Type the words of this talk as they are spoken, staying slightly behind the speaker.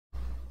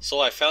So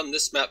I found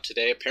this map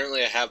today.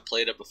 Apparently I have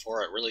played it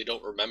before. I really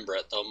don't remember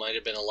it, though. It might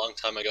have been a long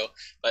time ago.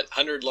 But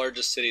 100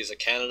 largest cities of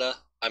Canada.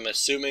 I'm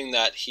assuming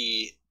that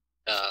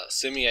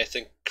Simi, I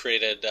think,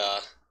 created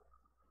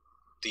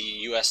the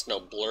US no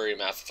blurry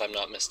map, if I'm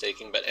not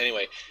mistaken. But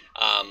anyway,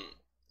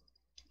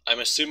 I'm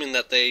assuming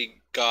that they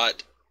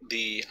got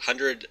the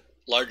 100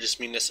 largest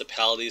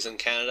municipalities in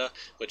Canada,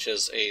 which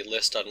is a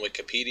list on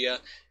Wikipedia,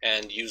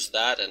 and used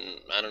that.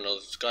 And I don't know,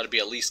 there's got to be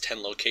at least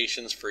 10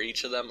 locations for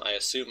each of them, I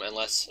assume,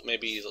 unless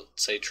maybe,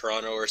 say,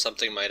 Toronto or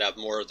something might have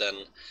more than,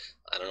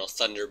 I don't know,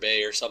 Thunder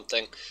Bay or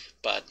something.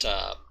 But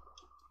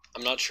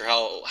I'm not sure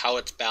how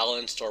it's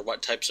balanced or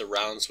what types of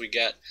rounds we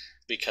get,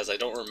 because I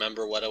don't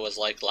remember what it was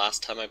like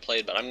last time I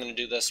played. But I'm going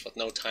to do this with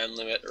no time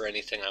limit or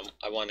anything.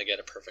 I want to get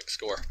a perfect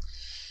score.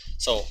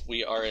 So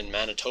we are in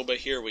Manitoba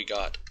here. We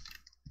got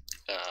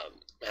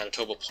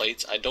Manitoba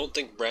plates. I don't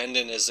think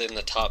Brandon is in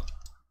the top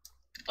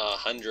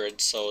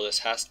 100, so this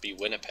has to be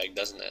Winnipeg,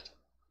 doesn't it?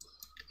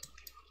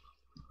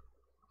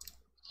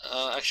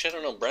 Actually, I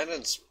don't know.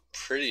 Brandon's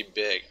pretty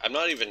big. I'm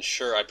not even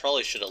sure. I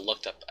probably should have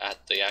looked up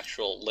at the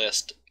actual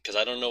list, because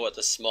I don't know what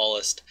the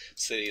smallest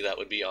city that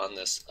would be on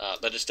this,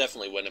 but it's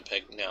definitely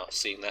Winnipeg now,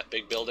 seeing that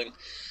big building.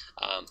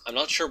 I'm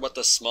not sure what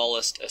the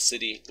smallest a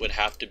city would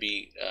have to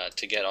be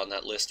to get on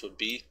that list would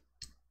be.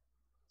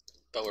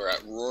 But we're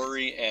at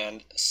Rory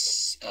and,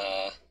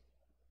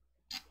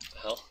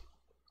 hell,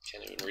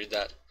 can't even read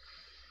that.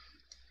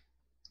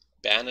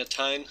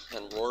 Bannatyne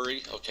and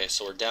Rory. Okay,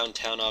 so we're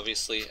downtown,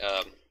 obviously,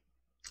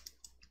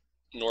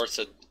 north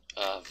of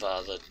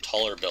the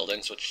taller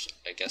buildings, which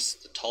I guess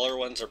the taller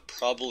ones are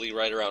probably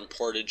right around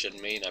Portage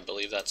and Main. I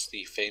believe that's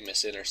the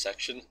famous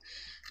intersection.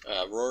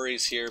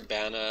 Rory's here,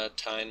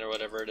 Bannatyne or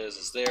whatever it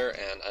is there,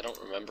 and I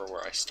don't remember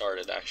where I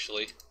started,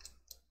 actually.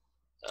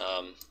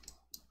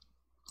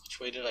 Which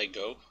way did I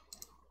go?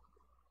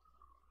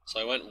 So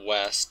I went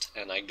west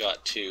and I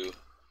got to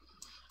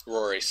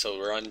Rory. So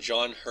we're on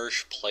John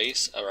Hirsch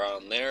Place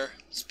around there.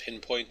 Let's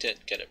pinpoint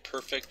it, get it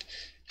perfect.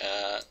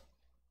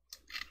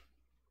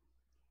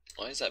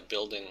 Why is that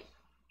building?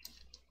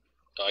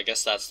 Oh, I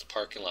guess that's the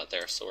parking lot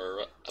there. So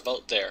we're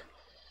about there.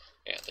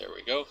 Yeah, there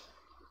we go.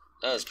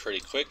 That was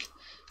pretty quick.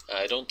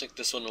 I don't think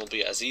this one will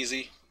be as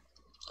easy.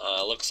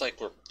 Looks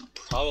like we're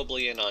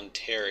probably in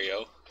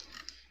Ontario.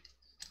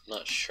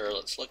 Not sure.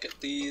 Let's look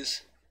at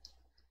these.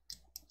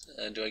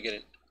 Do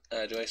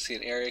I see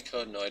an area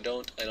code? No, I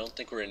don't. I don't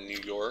think we're in New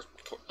York.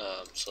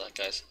 So that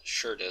guy's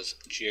shirt is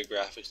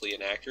geographically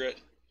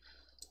inaccurate.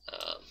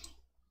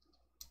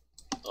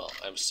 Well,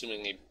 I'm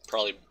assuming he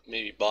probably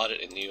maybe bought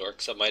it in New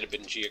York, so it might have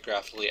been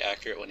geographically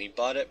accurate when he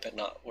bought it, but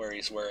not where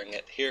he's wearing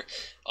it here.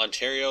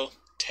 Ontario,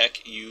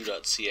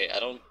 techu.ca. I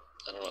don't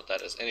know what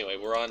that is. Anyway,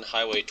 we're on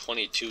Highway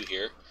 22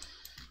 here.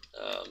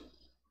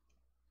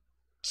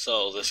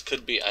 So this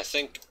could be, I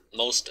think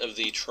most of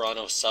the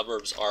Toronto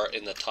suburbs are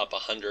in the top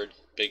 100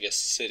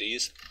 biggest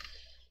cities.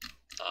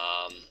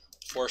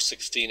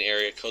 416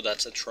 area code,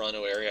 that's a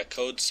Toronto area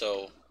code,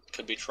 so it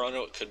could be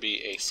Toronto, it could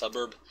be a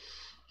suburb.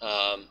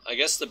 I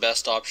guess the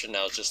best option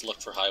now is just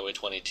look for Highway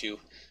 22,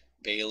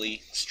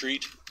 Bailey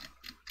Street.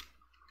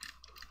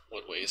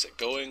 What way is it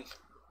going?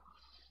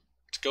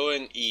 It's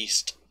going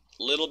east,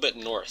 a little bit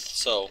north,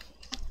 so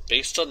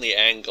based on the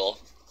angle,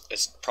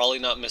 it's probably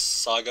not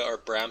Mississauga or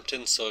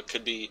Brampton, so it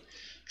could be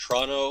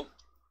Toronto,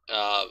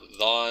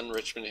 Vaughan,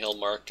 Richmond Hill,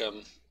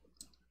 Markham.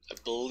 I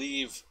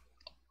believe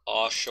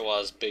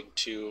Oshawa's big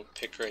too.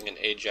 Pickering and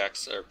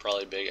Ajax are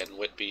probably big, and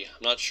Whitby.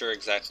 I'm not sure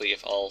exactly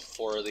if all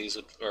four of these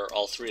would, or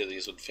all three of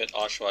these would fit.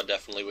 Oshawa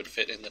definitely would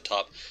fit in the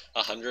top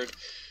 100.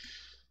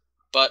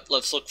 But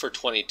let's look for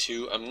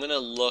 22. I'm gonna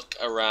look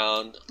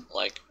around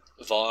like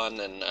Vaughan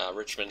and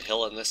Richmond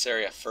Hill in this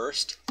area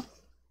first.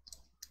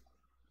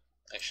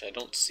 Actually, I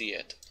don't see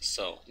it,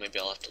 so maybe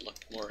I'll have to look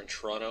more in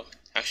Toronto.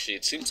 Actually,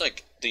 it seems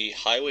like the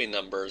highway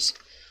numbers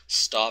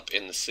stop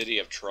in the city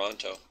of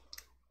Toronto.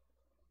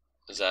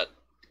 Is that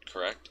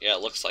correct? Yeah,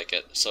 it looks like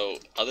it. So,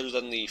 other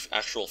than the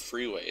actual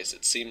freeways,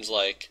 it seems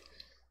like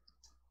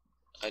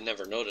I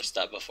never noticed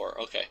that before.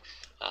 Okay,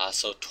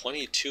 so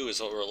 22 is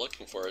what we're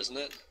looking for, isn't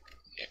it?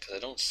 Yeah, because I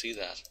don't see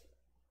that.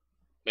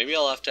 Maybe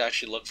I'll have to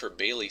actually look for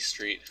Bailey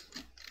Street.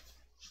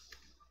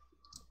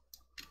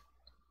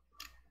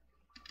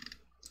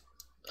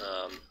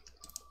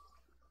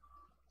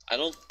 I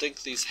don't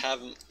think these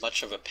have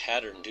much of a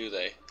pattern, do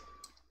they?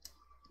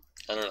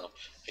 I don't know.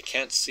 I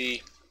can't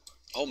see.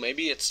 Oh,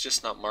 maybe it's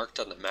just not marked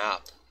on the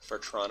map for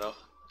Toronto.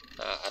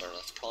 I don't know.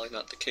 It's probably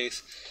not the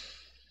case.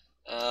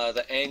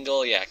 The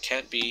angle, yeah,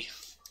 can't be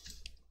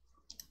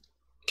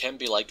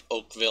like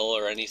Oakville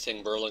or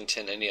anything,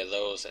 Burlington, any of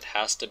those. It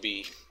has to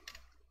be.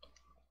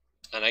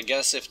 And I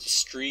guess if the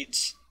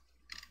streets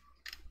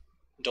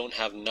don't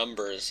have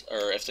numbers,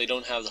 or if they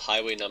don't have the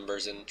highway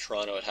numbers in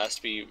Toronto, it has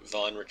to be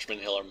Vaughan,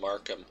 Richmond Hill, or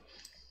Markham,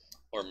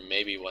 or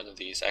maybe one of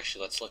these.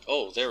 Actually, let's look.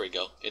 Oh, there we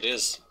go. It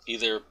is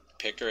either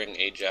Pickering,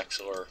 Ajax,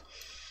 or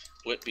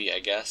Whitby, I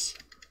guess.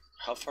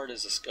 How far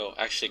does this go?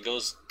 Actually, it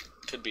goes,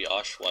 could be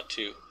Oshawa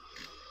too.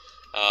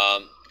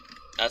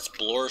 That's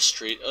Bloor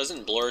Street.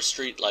 Isn't Bloor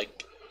Street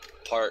like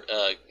part,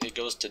 it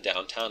goes to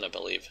downtown, I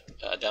believe.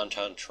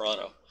 Downtown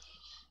Toronto.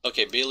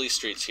 Okay, Bailey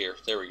Street's here.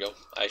 There we go.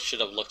 I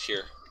should have looked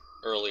here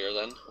earlier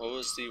then. What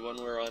was the one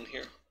we're on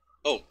here?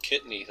 Oh,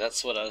 Kitney.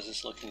 That's what I was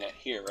just looking at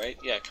here, right?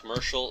 Yeah,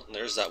 commercial. And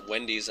there's that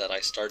Wendy's that I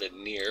started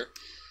near.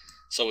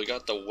 So we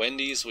got the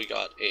Wendy's, we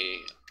got a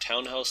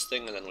townhouse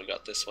thing, and then we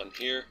got this one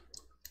here.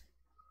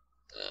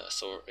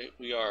 So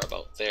we are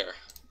about there.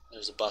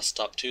 There's a bus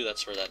stop too.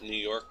 That's where that New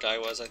York guy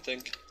was, I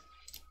think.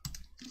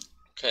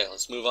 Okay,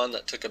 let's move on.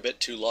 That took a bit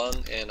too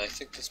long, and I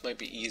think this might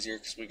be easier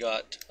because we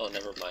got... Oh,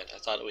 never mind. I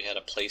thought we had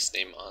a place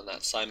name on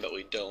that sign, but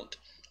we don't.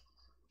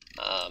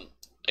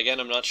 Again,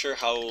 I'm not sure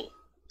how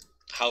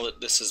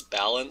this is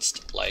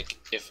balanced. Like,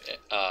 if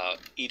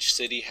each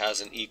city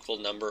has an equal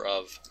number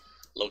of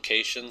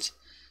locations.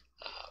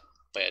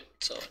 But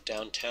so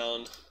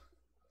downtown.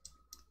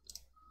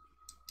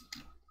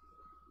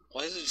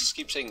 Why does it just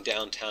keep saying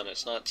downtown?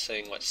 It's not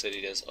saying what city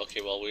it is.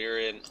 Okay, well, we're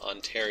in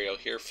Ontario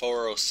here.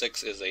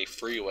 406 is a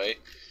freeway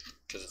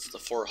because it's the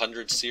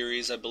 400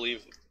 series, I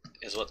believe,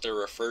 is what they're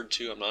referred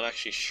to. I'm not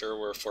actually sure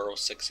where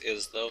 406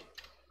 is, though.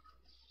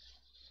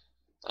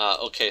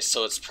 Okay,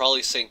 so it's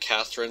probably St.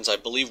 Catharines. I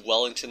believe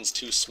Wellington's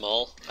too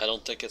small. I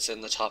don't think it's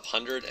in the top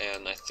 100,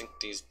 and I think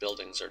these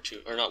buildings are too...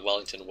 Or not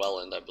Wellington,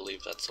 Welland, I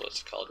believe that's what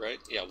it's called, right?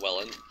 Yeah,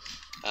 Welland.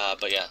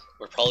 But yeah,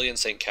 we're probably in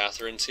St.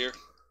 Catharines here.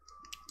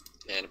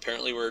 And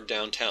apparently we're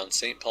downtown,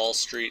 St. Paul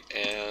Street,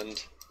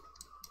 and...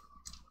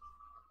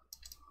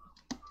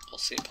 Well,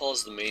 St. Paul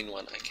is the main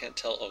one. I can't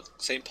tell. Oh,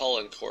 St. Paul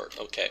and Court.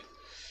 Okay.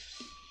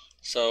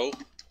 So,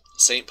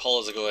 St.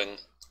 Paul is going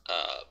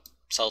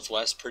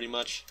southwest, pretty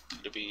much.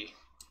 Could it be...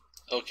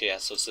 Okay, yeah,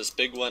 so it's this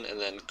big one, and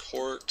then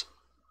Court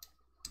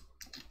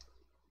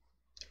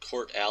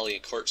Alley,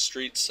 Court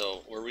Street.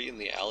 So, were we in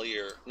the alley,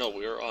 or... No,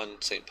 we were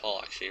on St. Paul,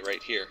 actually,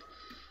 right here.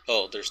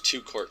 Oh, there's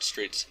two Court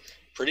Streets.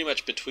 Pretty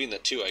much between the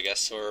two, I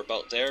guess, so we're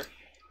about there.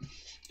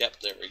 Yep,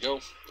 there we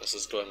go. This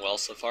is going well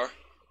so far.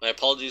 My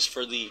apologies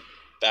for the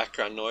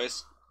background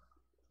noise.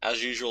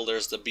 As usual,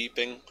 there's the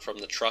beeping from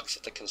the trucks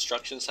at the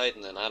construction site,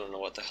 and then I don't know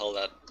what the hell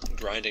that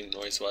grinding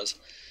noise was.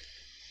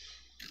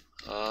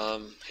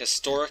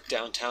 Historic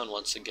downtown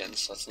once again,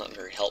 so that's not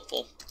very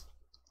helpful.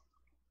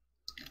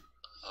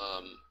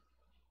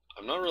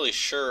 I'm not really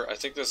sure. I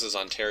think this is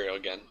Ontario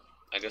again.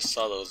 I just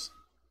saw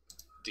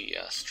the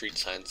street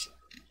signs.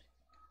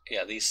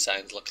 Yeah, these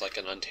signs look like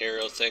an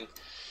Ontario thing,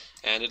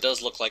 and it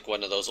does look like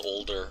one of those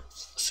older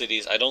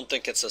cities. I don't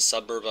think it's a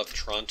suburb of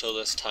Toronto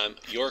this time.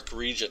 York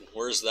Region,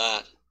 where's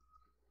that?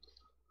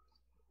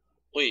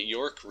 Wait,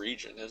 York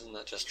Region, isn't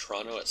that just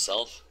Toronto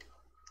itself?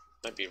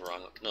 Might be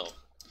wrong, no.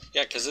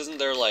 Yeah, because isn't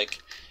there like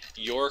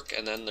York,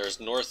 and then there's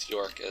North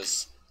York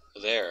is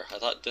there. I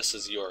thought this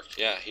is York,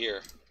 yeah,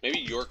 here. Maybe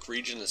York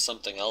Region is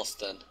something else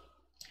then.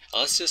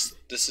 This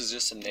is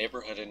just a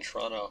neighborhood in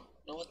Toronto.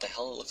 No, what the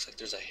hell, it looks like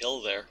there's a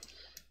hill there.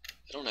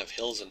 They don't have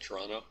hills in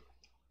Toronto.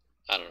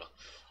 I don't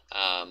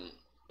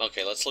know.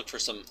 Okay, let's look for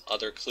some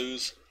other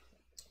clues.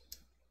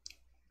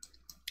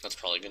 That's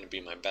probably going to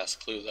be my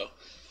best clue, though.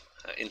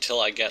 Until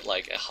I get,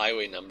 like, a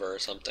highway number or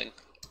something.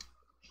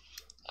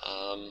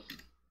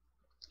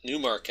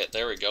 Newmarket,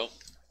 there we go.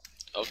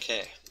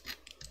 Okay.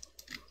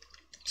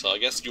 So I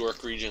guess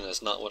York Region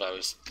is not what I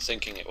was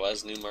thinking it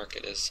was.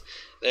 Newmarket is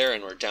there,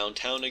 and we're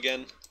downtown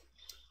again.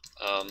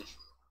 I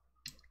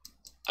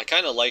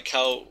kind of like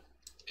how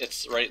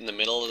it's right in the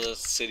middle of the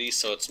city,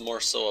 so it's more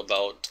so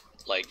about,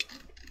 like,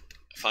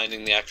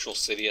 finding the actual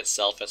city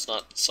itself. It's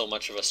not so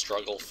much of a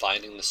struggle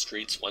finding the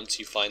streets once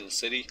you find the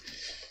city.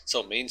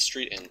 So Main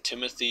Street and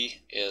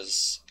Timothy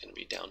is going to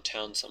be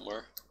downtown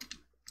somewhere.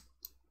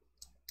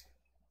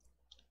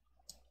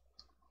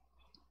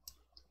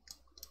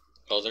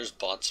 Oh, there's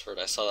Botsford.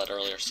 I saw that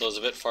earlier. So it's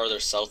a bit farther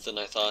south than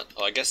I thought.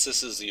 Oh, I guess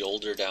this is the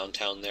older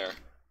downtown there.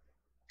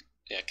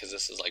 Yeah, because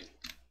this is like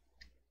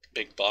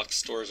big box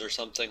stores or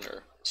something,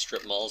 or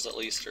strip malls at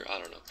least, or I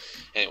don't know.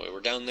 Anyway,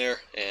 we're down there,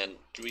 and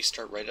do we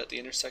start right at the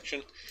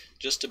intersection?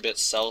 Just a bit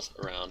south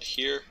around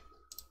here.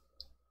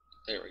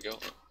 There we go.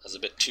 That's a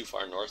bit too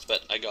far north,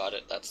 but I got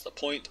it. That's the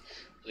point.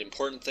 The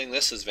important thing,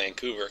 this is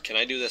Vancouver. Can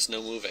I do this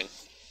no moving?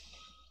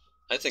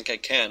 I think I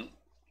can.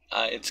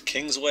 It's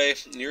Kingsway,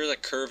 near the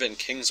curve in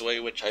Kingsway,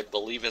 which I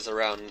believe is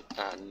around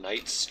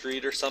Knight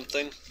Street or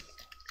something.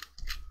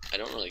 I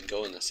don't really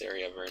go in this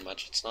area very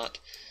much. It's not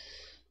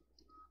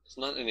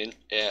an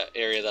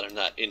area that I'm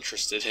not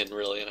interested in,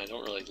 really, and I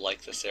don't really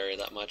like this area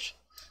that much.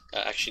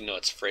 Actually, no,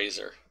 it's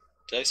Fraser.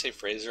 Did I say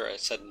Fraser? I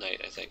said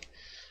Knight, I think.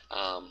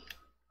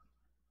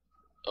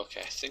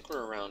 Okay, I think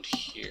we're around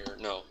here.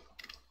 No.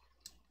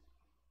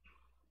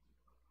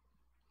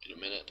 Wait a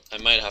minute. I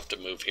might have to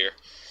move here.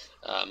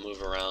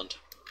 Move around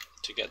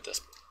to get this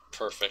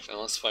perfect,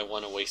 unless if I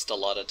want to waste a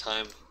lot of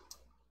time,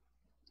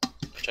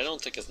 which I don't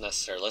think is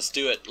necessary. Let's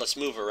do it. Let's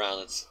move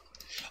around.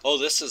 Oh,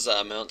 this is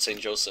Mount St.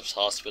 Joseph's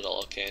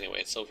Hospital. Okay, anyway,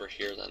 it's over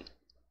here then.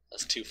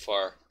 That's too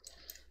far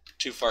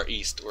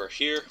east. We're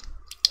here.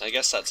 I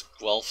guess that's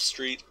Guelph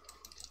Street.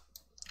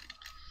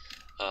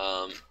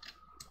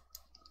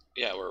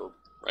 Yeah, we're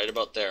right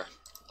about there.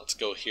 Let's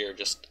go here,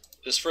 just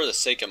for the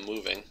sake of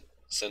moving.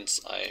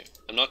 since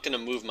I'm not going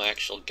to move my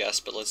actual guess,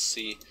 but let's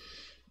see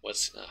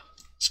what's,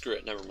 screw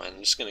it, never mind,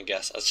 I'm just going to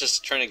guess. I was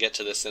just trying to get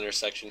to this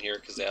intersection here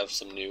because they have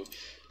some new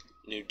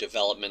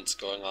developments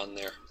going on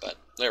there, but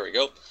there we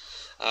go.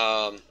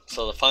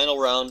 So the final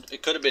round,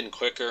 it could have been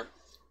quicker.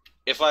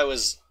 If I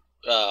was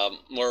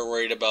more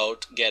worried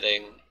about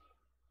getting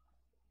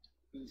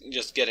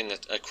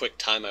a quick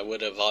time, I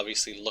would have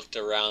obviously looked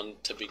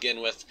around to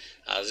begin with.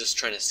 I was just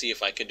trying to see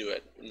if I could do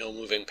it no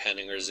moving,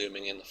 panning, or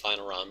zooming in the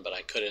final round, but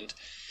I couldn't.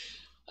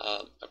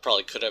 I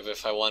probably could have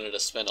if I wanted to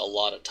spend a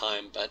lot of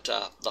time, but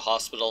the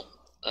hospital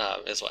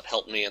is what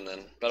helped me. And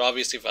then, but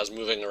obviously if I was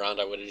moving around,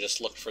 I would have just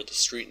looked for the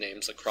street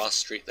names, the cross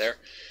street there.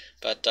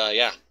 But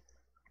yeah,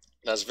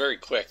 that was very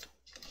quick.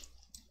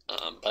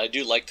 But I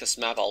do like this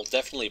map. I'll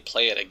definitely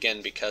play it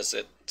again because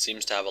it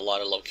seems to have a lot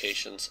of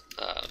locations,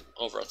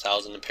 over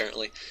 1,000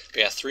 apparently. But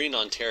yeah, 3 in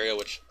Ontario,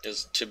 which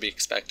is to be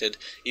expected,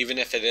 even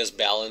if it is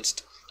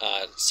balanced,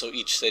 so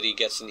each city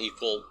gets an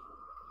equal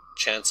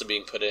chance of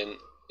being put in.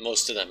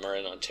 Most of them are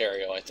in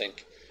Ontario, I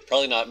think.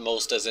 Probably not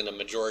most as in a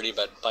majority,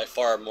 but by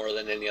far more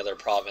than any other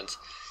province.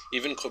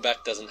 Even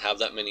Quebec doesn't have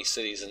that many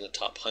cities in the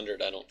top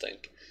 100, I don't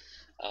think.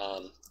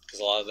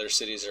 Because a lot of their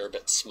cities are a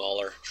bit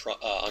smaller.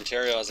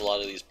 Ontario has a lot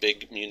of these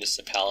big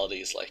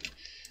municipalities like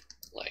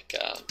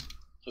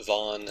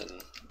Vaughan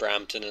and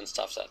Brampton and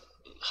stuff that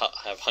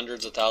have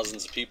hundreds of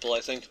thousands of people, I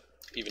think.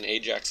 Even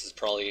Ajax is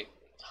probably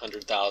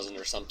 100,000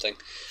 or something.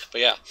 But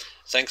yeah,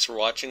 thanks for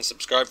watching.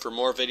 Subscribe for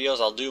more videos.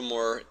 I'll do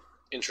more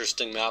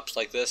interesting maps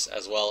like this,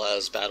 as well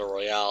as Battle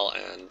Royale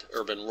and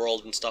Urban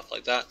World and stuff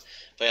like that.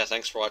 But yeah,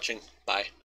 thanks for watching. Bye.